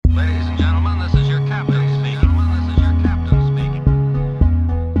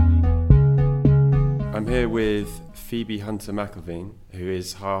here with Phoebe Hunter McElveen, who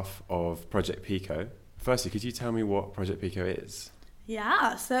is half of Project Pico. Firstly, could you tell me what Project Pico is?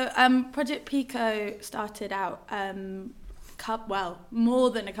 Yeah, so Project Pico started out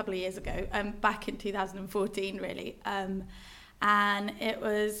more than a couple of years ago, back in 2014 really, and it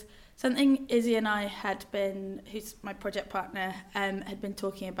was something Izzy and I who's my project partner, had been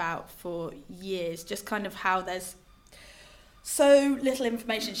talking about for years, just kind of how there's so little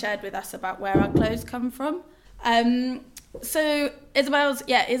information shared with us about where our clothes come from. So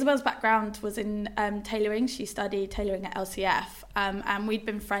Isabel's background was in tailoring. She studied tailoring at LCF, and we'd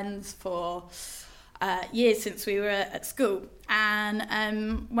been friends for years since we were at school.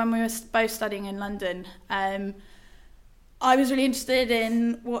 And when we were both studying in London, I was really interested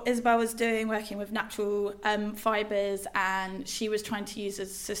in what Isabel was doing, working with natural fibres, and she was trying to use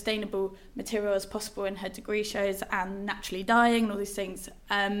as sustainable material as possible in her degree shows, and naturally dyeing and all these things.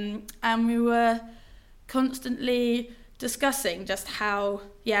 And we were constantly discussing just how,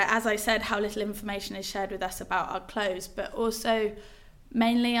 as I said, how little information is shared with us about our clothes, but also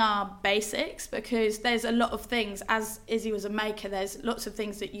mainly our basics, because there's a lot of things, as Izzy was a maker, there's lots of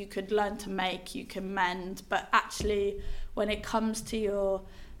things that you could learn to make, you can mend, but actually when it comes to your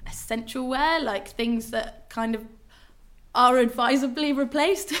essential wear, like things that kind of are advisably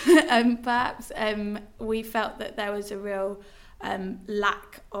replaced, perhaps, we felt that there was a real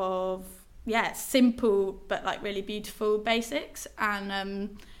lack of simple but like really beautiful basics.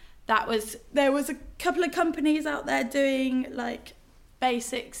 And there was a couple of companies out there doing like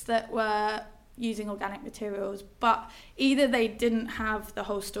basics that were using organic materials, but either they didn't have the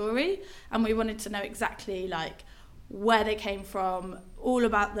whole story, and we wanted to know exactly like where they came from, all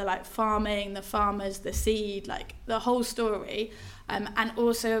about the like farming, the farmers, the seed, like the whole story. And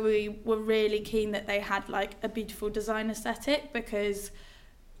also we were really keen that they had like a beautiful design aesthetic, because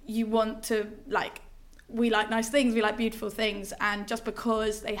you want to we like nice things, we like beautiful things, and just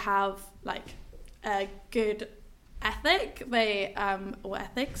because they have like a good ethic, we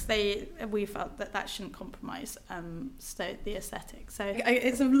felt that shouldn't compromise the aesthetic. So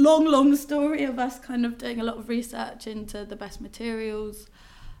it's a long story of us kind of doing a lot of research into the best materials,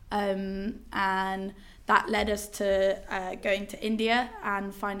 and that led us to going to India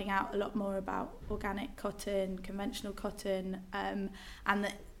and finding out a lot more about organic cotton, conventional cotton, and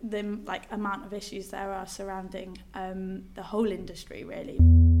the like amount of issues there are surrounding the whole industry really.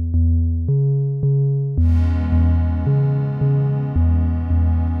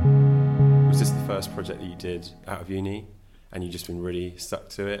 Was this the first project that you did out of uni, and you've just been really stuck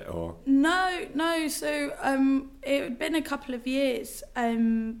to it, or? No. So it had been a couple of years.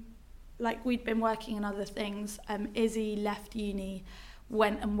 Like we'd been working on other things. Izzy left uni,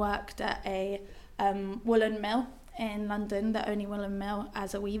 went and worked at a woolen mill in London, the only woolen mill,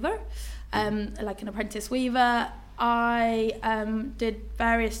 as a weaver, like an apprentice weaver. I did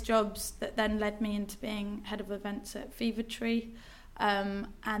various jobs that then led me into being head of events at Fever Tree.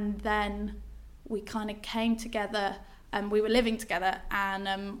 And then we kind of came together, and we were living together,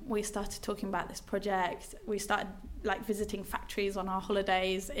 and we started talking about this project. We started like visiting factories on our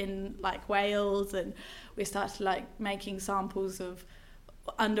holidays in like Wales, and we started like making samples of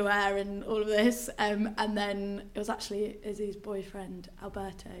underwear and all of this. And then it was actually Izzy's boyfriend,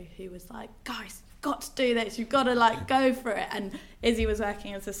 Alberto, who was like, guys, you've got to do this, you've got to like go for it. And Izzy was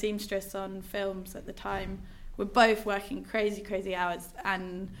working as a seamstress on films at the time. We're both working crazy hours,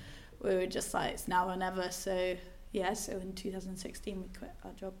 and we were just like, it's now or never. So in 2016 we quit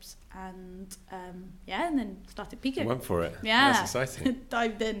our jobs, and and then started Pico. Went for it. Yeah, that's exciting.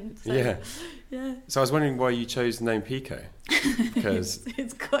 Dived in. So, yeah. So I was wondering why you chose the name Pico, because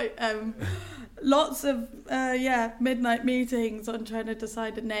it's quite lots of midnight meetings on trying to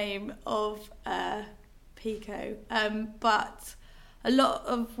decide a name of Pico, but a lot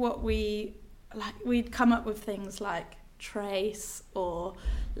of what we'd come up with things like trace or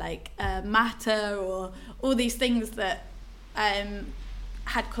like matter, or all these things that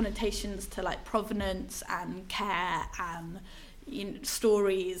had connotations to like provenance and care and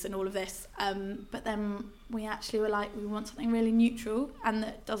stories and all of this, but then we actually were like, we want something really neutral and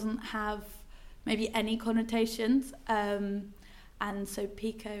that doesn't have maybe any connotations, and so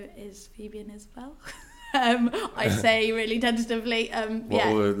Pico is Phoebe and Isabel. I say really tentatively.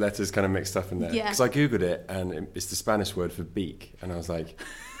 All the letters kind of mixed up in there. Because I googled it, and it's the Spanish word for beak, and I was like,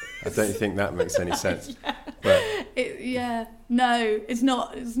 I don't think that makes any sense. No, it's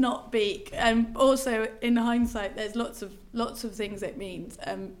not. It's not beak. Also, in hindsight, there's lots of things it means.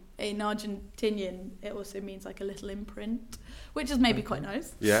 In Argentinian, it also means like a little imprint, which is maybe quite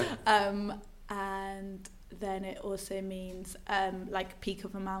nice. Yeah. And then it also means like peak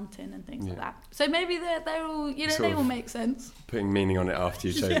of a mountain and things like that. So maybe they're all, they all make sense. Putting meaning on it after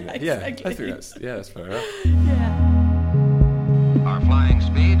you've chosen it. Yeah, exactly. I think that's fair enough. Yeah. Our flying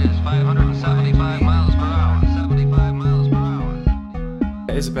speed is 575 miles per hour. 75 miles per hour.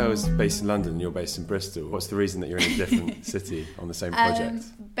 Isabel is based in London and you're based in Bristol. What's the reason that you're in a different city on the same project?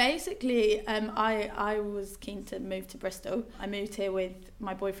 Basically, I was keen to move to Bristol. I moved here with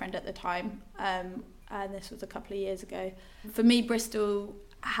my boyfriend at the time, and this was a couple of years ago. For me, Bristol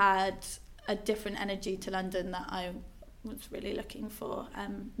had a different energy to London that I was really looking for,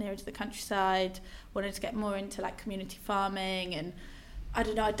 nearer to the countryside, wanted to get more into like community farming, and I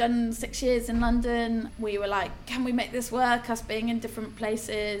don't know, I'd done 6 years in London. We were like, can we make this work, us being in different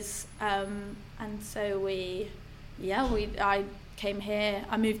places? And so I came here.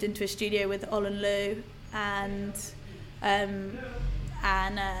 I moved into a studio with Ol and Lou and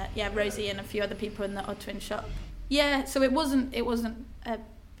Rosie and a few other people in the Odd Twin shop. Yeah, so it wasn't a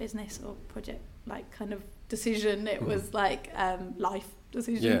business or project like kind of decision. It was like life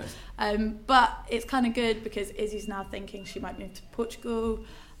decision. Yeah. But it's kind of good because Izzy's now thinking she might move to Portugal.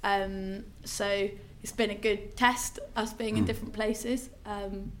 So it's been a good test, us being in different places.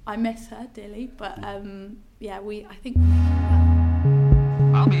 I miss her dearly, but I think we're making it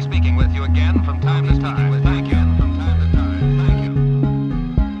well. I'll be speaking with you again from time to time. Thank you. Thank you.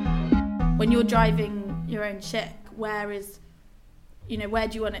 When you're driving your own ship, where do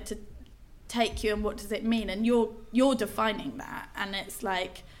you want it to take you and what does it mean? And you're defining that, and it's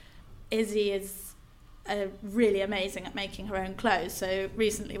like Izzy is really amazing at making her own clothes. So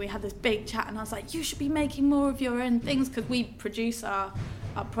recently we had this big chat and I was like, you should be making more of your own things, because we produce our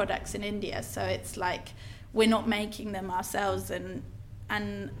products in India, so it's like we're not making them ourselves, and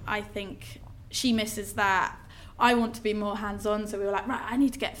I think she misses that. I want to be more hands-on, so we were like, right, I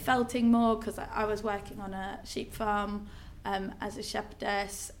need to get felting more, because I was working on a sheep farm as a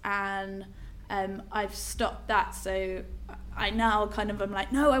shepherdess, and I've stopped that, so I now kind of am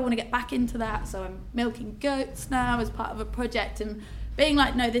like, no, I want to get back into that, so I'm milking goats now as part of a project, and being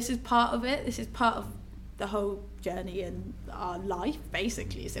like, no, this is part of it, this is part of the whole journey and our life,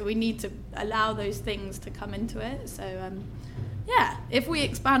 basically, so we need to allow those things to come into it. So if we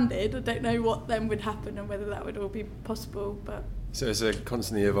expanded, I don't know what then would happen and whether that would all be possible, but so it's a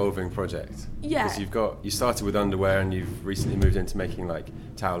constantly evolving project. Yeah. Because you started with underwear and you've recently moved into making like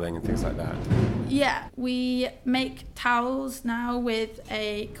toweling and things like that. Yeah, we make towels now with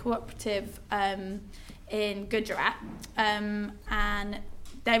a cooperative in Gujarat, and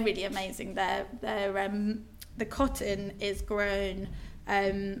they're really amazing. They're the cotton is grown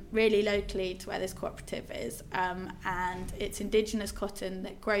really locally to where this cooperative is, and it's indigenous cotton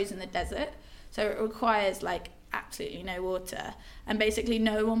that grows in the desert, so it requires like absolutely no water, and basically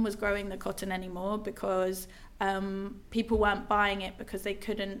no one was growing the cotton anymore because people weren't buying it because they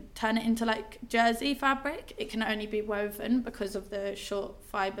couldn't turn it into like jersey fabric. It can only be woven because of the short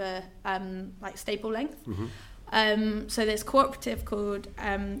fibre like staple length. So this cooperative called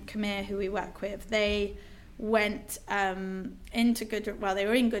Khmer, who we work with, they went into Gujarat. Well, they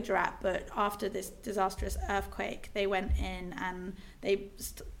were in Gujarat, but after this disastrous earthquake, they went in and they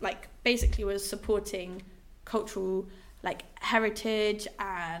basically was supporting cultural like heritage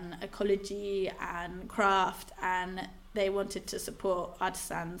and ecology and craft, and they wanted to support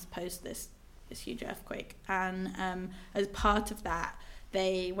artisans post this huge earthquake. And as part of that,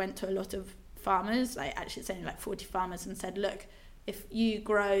 they went to a lot of farmers, like actually it's only like 40 farmers, and said, look, if you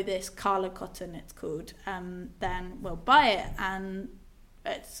grow this Kala cotton, it's called, then we'll buy it. And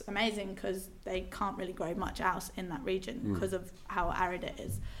it's amazing because they can't really grow much else in that region because of how arid it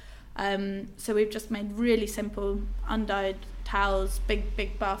is. So we've just made really simple undyed towels,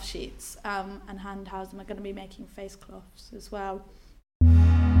 big bath sheets, and hand towels, and we're going to be making face cloths as well.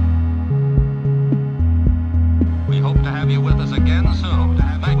 We hope to have you with us again soon.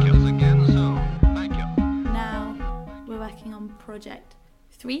 Thank you. Now we're working on Project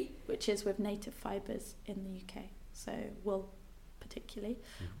 3, which is with native fibres in the UK, so wool particularly.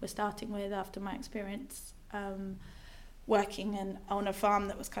 We're starting with, after my experience working on a farm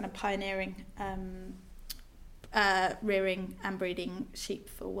that was kind of pioneering rearing and breeding sheep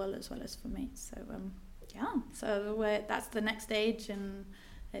for wool as well as for meat. So that's the next stage, and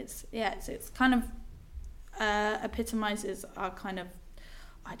it's kind of epitomizes our kind of,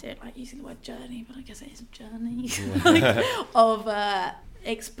 I don't like using the word journey, but I guess it is a journey of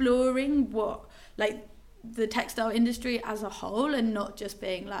exploring what like the textile industry as a whole, and not just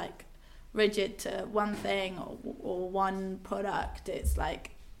being like rigid to one thing or one product. It's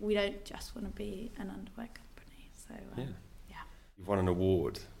like we don't just want to be an underwear company. So yeah. You've won an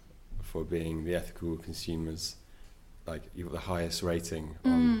award for being the ethical consumers, like you've got the highest rating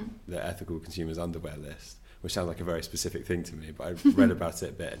on the ethical consumers underwear list, which sounds like a very specific thing to me, but I read about it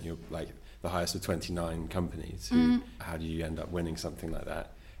a bit, and you're like the highest of 29 companies. How do you end up winning something like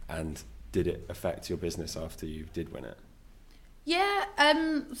that? And did it affect your business after you did win it? Yeah,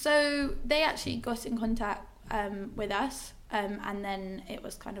 so they actually got in contact with us, and then it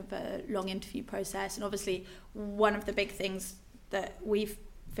was kind of a long interview process. And obviously one of the big things that we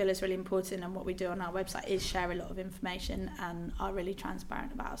feel is really important and what we do on our website is share a lot of information and are really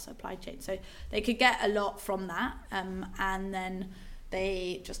transparent about our supply chain. So they could get a lot from that, and then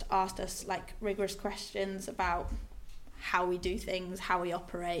they just asked us like rigorous questions about how we do things, how we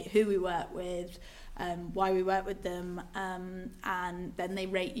operate, who we work with, why we work with them, and then they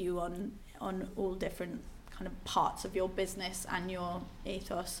rate you on all different kind of parts of your business and your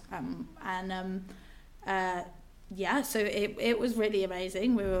ethos, yeah, so it was really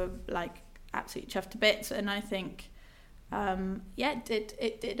amazing. We were like absolutely chuffed to bits, and I think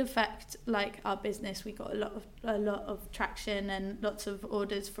it did affect like our business. We got a lot of traction and lots of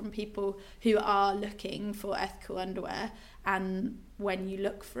orders from people who are looking for ethical underwear, and when you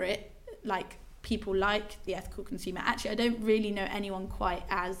look for it, like people like the ethical consumer. Actually, I don't really know anyone quite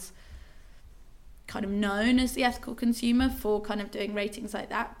as kind of known as the ethical consumer for kind of doing ratings like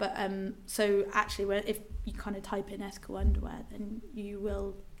that, but so actually if you kind of type in ethical underwear, then you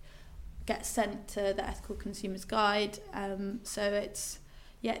will get sent to the Ethical Consumers Guide, so it's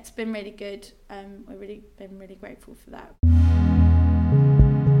been really good. We've been really grateful for that.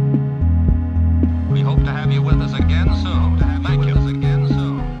 We hope to have you with us again soon. Thank you.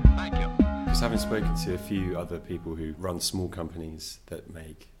 Thank you. Just having spoken to a few other people who run small companies that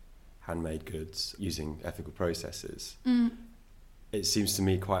make handmade goods using ethical processes, it seems to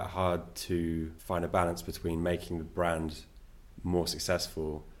me quite hard to find a balance between making the brand more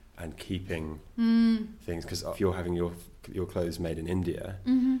successful and keeping things, because if you're having your clothes made in India,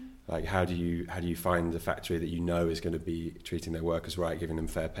 like how do you find the factory that you know is going to be treating their workers right, giving them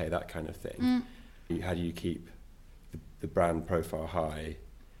fair pay, that kind of thing? How do you keep the brand profile high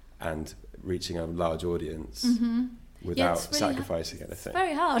and reaching a large audience without really sacrificing anything? It's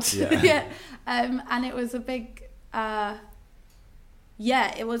very hard. Yeah. And it was a big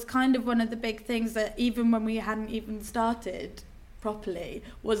it was kind of one of the big things that even when we hadn't even started properly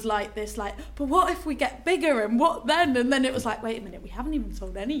was like this, like, but what if we get bigger and what then? And then it was like, wait a minute, we haven't even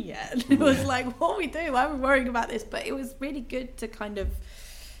sold any yet. And it was like, what we do? Why are we worrying about this? But it was really good to kind of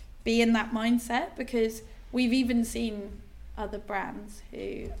be in that mindset, because we've even seen other brands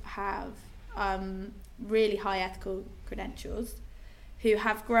who have really high ethical credentials who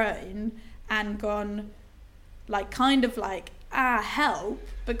have grown and gone like kind of like help,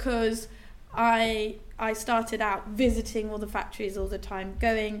 because I started out visiting all the factories all the time,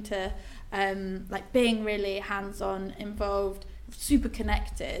 going to like being really hands-on, involved, super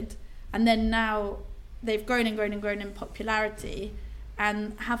connected, and then now they've grown in popularity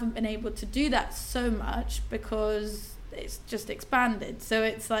and haven't been able to do that so much because it's just expanded. So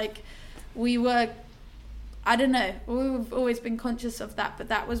it's like we've always been conscious of that, but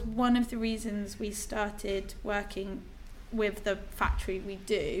that was one of the reasons we started working with the factory we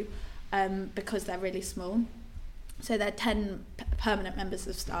do, because they're really small. So they're 10 permanent members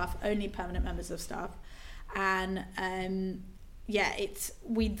of staff, only permanent members of staff. And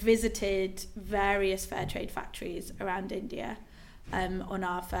we'd visited various fair trade factories around India on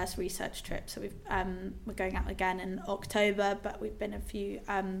our first research trip. So we're going out again in October, but we've been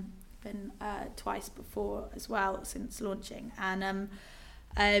twice before as well since launching. And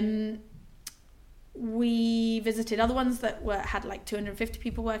we visited other ones that had like 250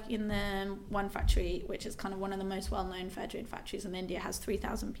 people working in the one factory, which is kind of one of the most well-known fair trade factories in India, has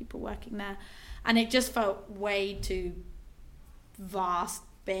 3,000 people working there, and it just felt way too vast,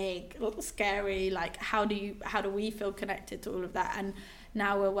 big, scary. Like how do we feel connected to all of that? And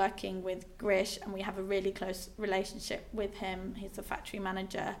now we're working with Grish, and we have a really close relationship with him. He's the factory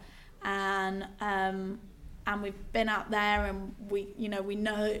manager, and we've been out there, and we know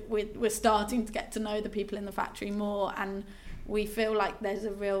we're starting to get to know the people in the factory more, and we feel like there's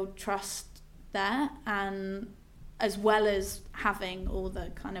a real trust there, and as well as having all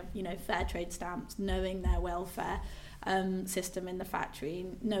the kind of fair trade stamps, knowing their welfare system in the factory,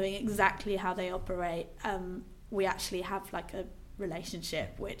 knowing exactly how they operate, we actually have like a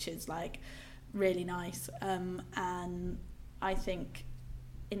relationship which is like really nice, and I think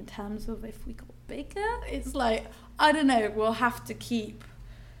in terms of if we got bigger, it's like, I don't know, we'll have to keep,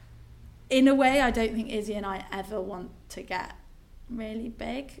 in a way, I don't think Izzy and I ever want to get really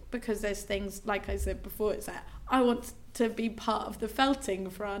big, because there's things, like I said before, it's like, I want to be part of the felting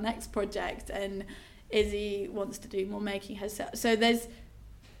for our next project, and Izzy wants to do more making herself. So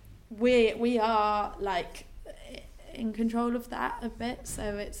we are like in control of that a bit.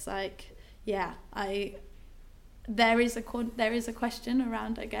 So it's like, yeah, there is a question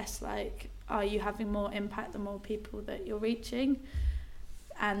around, I guess, like, are you having more impact the more people that you're reaching?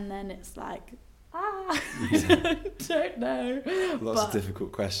 And then it's like, I don't know. Lots of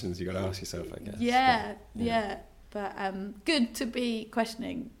difficult questions you got to ask yourself, I guess. Yeah. But good to be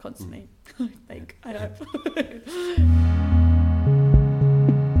questioning constantly. I think. I hope.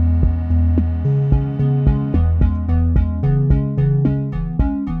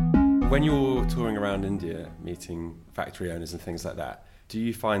 When you're touring around India, meeting factory owners and things like that, do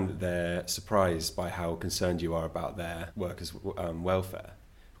you find that they're surprised by how concerned you are about their workers' welfare?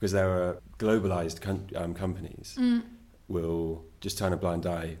 Because there are globalized companies will just turn a blind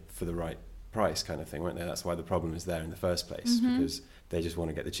eye for the right price kind of thing, won't they? That's why the problem is there in the first place, because they just want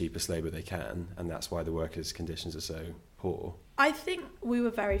to get the cheapest labour they can, and that's why the workers' conditions are so poor. I think we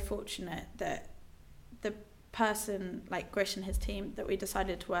were very fortunate that the person like Grish and his team that we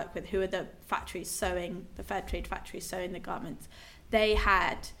decided to work with, who are the factories sewing, the fair trade factories sewing the garments, they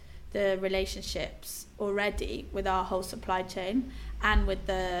had the relationships already with our whole supply chain and with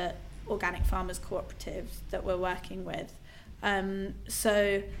the organic farmers cooperatives that we're working with.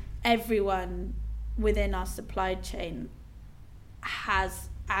 So everyone within our supply chain has,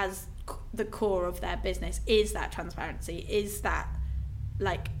 as the core of their business, is that transparency, is that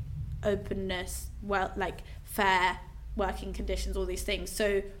like openness, well, like fair working conditions, all these things.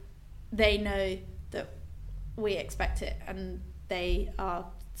 So they know that we expect it, and they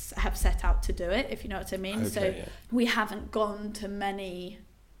have set out to do it, if you know what I mean. Okay, we haven't gone to many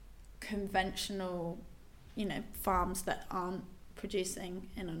conventional, farms that aren't producing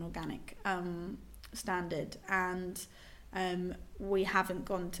in an organic standard, and we haven't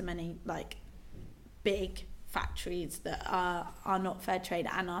gone to many like big factories that are not fair trade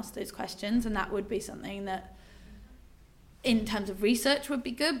and ask those questions. And that would be something that in terms of research would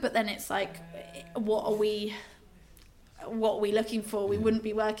be good, but then it's like, what are we looking for? We wouldn't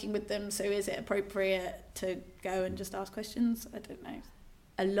be working with them, so is it appropriate to go and just ask questions? I don't know.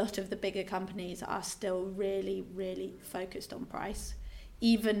 A lot of the bigger companies are still really, really focused on price,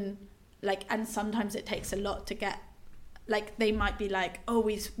 even like, and sometimes it takes a lot to get, like, they might be like, oh,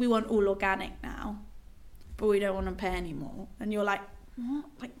 we want all organic now, but we don't want to pay anymore. And you're like, what?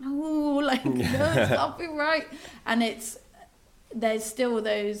 Like, no, like, no, it's not be right. And there's still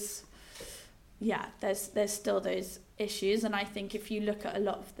those, there's still those issues. And I think if you look at a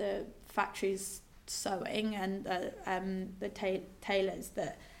lot of the factories sewing and the tailors,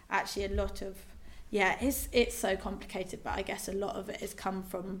 that actually a lot of, it's so complicated, but I guess a lot of it has come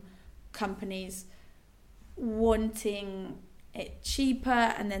from companies wanting it cheaper,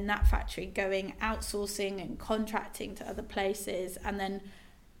 and then that factory going outsourcing and contracting to other places, and then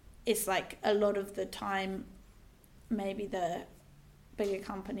it's like a lot of the time maybe the bigger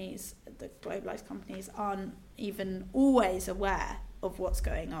companies, the globalized companies, aren't even always aware of what's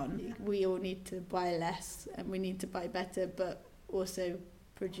going on. We all need to buy less, and we need to buy better, but also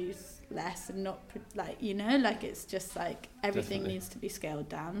produce less, and not it's just like everything Definitely needs to be scaled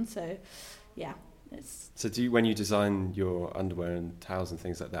down. So So when you design your underwear and towels and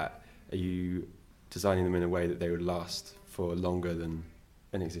things like that, are you designing them in a way that they would last for longer than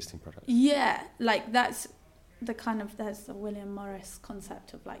an existing product? Yeah, like that's the kind of, there's the William Morris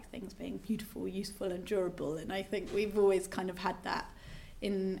concept of like things being beautiful, useful and durable, and I think we've always kind of had that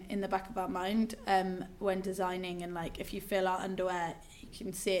in the back of our mind when designing. And like, if you feel our underwear, you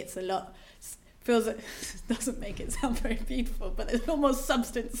can see it's a lot, feels it doesn't make it sound very beautiful, but there's almost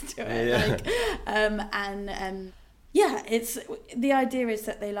substance to it. It's the idea is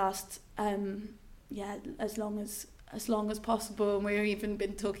that they last as long as possible. And we've even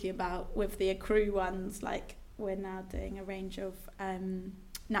been talking about with the Accrue ones, like we're now doing a range of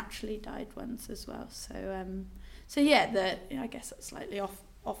naturally dyed ones as well. I guess that's slightly off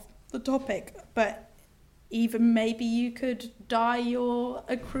the topic, but even maybe you could dye your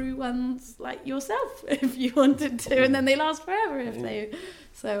Accrue ones like yourself if you wanted to, and then they last forever if they.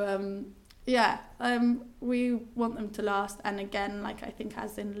 So we want them to last. And again, like I think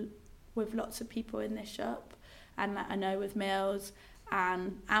as in with lots of people in this shop, and I know with Mills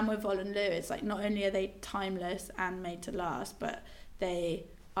and with Vol and Lou, it's like not only are they timeless and made to last, but they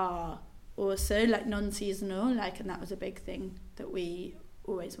are also like non-seasonal, like, and that was a big thing that we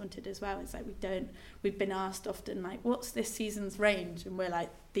always wanted as well. It's like we've been asked often, like, what's this season's range? And we're like,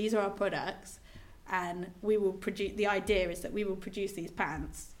 these are our products, and we will produce, the idea is that we will produce these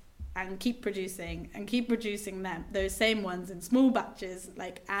pants and keep producing them, those same ones in small batches,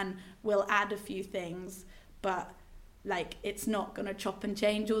 like, and we'll add a few things, but like it's not going to chop and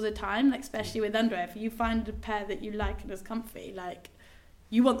change all the time, like especially with underwear. If you find a pair that you like and is comfy, like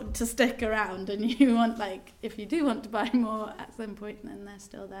you want them to stick around, and you want, like, if you do want to buy more at some point, then they're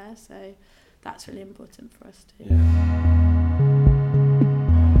still there. So that's really important for us too. Yeah.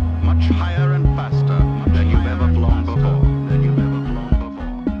 Much higher and faster than you've ever flown before.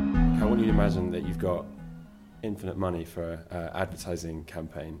 I want you to imagine that you've got infinite money for an advertising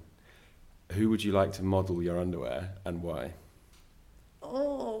campaign. Who would you like to model your underwear and why?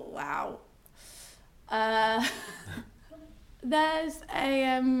 Oh, wow. There's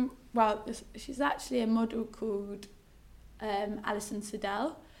a, she's actually a model called Alison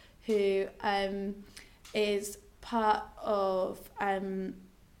Siddell, who is part of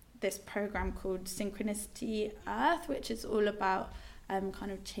this program called Synchronicity Earth, which is all about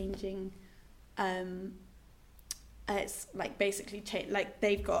kind of changing, it's like basically like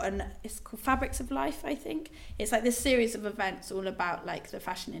they've got it's called Fabrics of Life, I think. It's like this series of events all about like the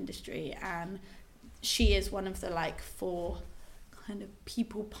fashion industry, and she is one of the like 4 kind of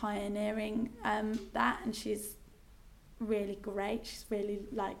people pioneering that, and she's really great. She's really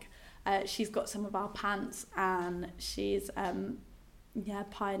like she's got some of our pants, and she's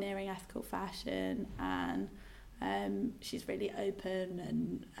pioneering ethical fashion, and she's really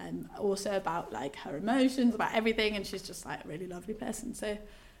open and also about like her emotions, about everything, and she's just like a really lovely person. So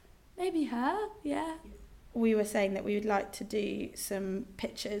maybe her, yeah. We were saying that we would like to do some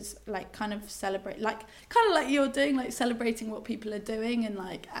pictures, like kind of celebrate, like kind of like you're doing, like celebrating what people are doing, and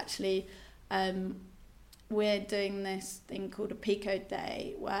like actually we're doing this thing called a Pico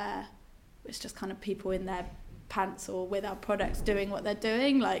Day, where it's just kind of people in their pants or with our products doing what they're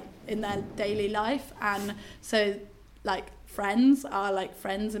doing, like in their daily life. And so like friends are like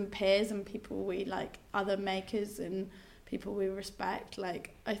friends and peers and people we like, other makers and people we respect.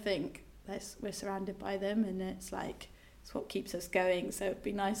 Like I think we're surrounded by them, and it's like it's what keeps us going. So it'd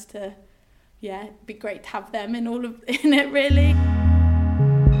be nice to, it'd be great to have them in it really.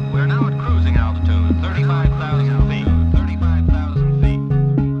 We're now at cruising altitude, 35,000 feet. 35,000 feet.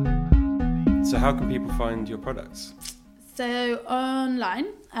 So how can people find your products? So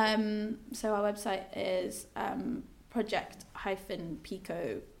online, so our website is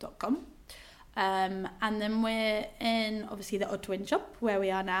project-pico.com. And then we're in, obviously, the Odd Twin shop, where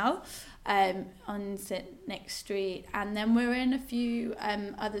we are now, on St Nick's Street. And then we're in a few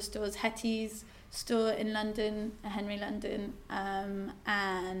other stores, Hetty's store in London, Henry London, and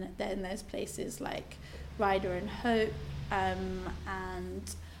then there's places like Ryder and Hope,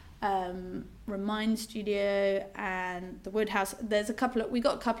 and Remind Studio and the Woodhouse. We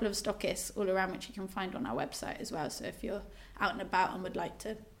got a couple of stockists all around, which you can find on our website as well. So if you're out and about and would like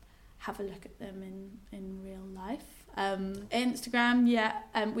to have a look at them in real life. Instagram,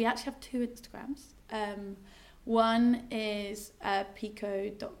 we actually have 2 Instagrams. One is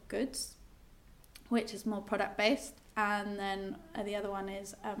pico.goods, which is more product based, and then the other one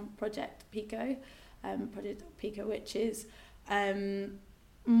is Project Pico, which is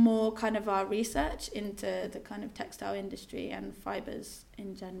more kind of our research into the kind of textile industry and fibres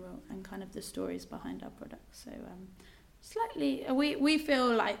in general, and kind of the stories behind our products. So slightly, we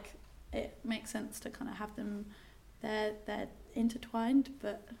feel like it makes sense to kind of have them, they're intertwined,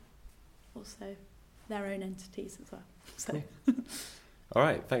 but also their own entities as well. So. All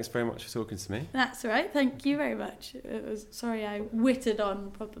right, thanks very much for talking to me. That's all right, thank you very much. Sorry I whittled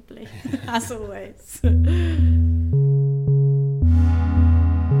on, probably, as always.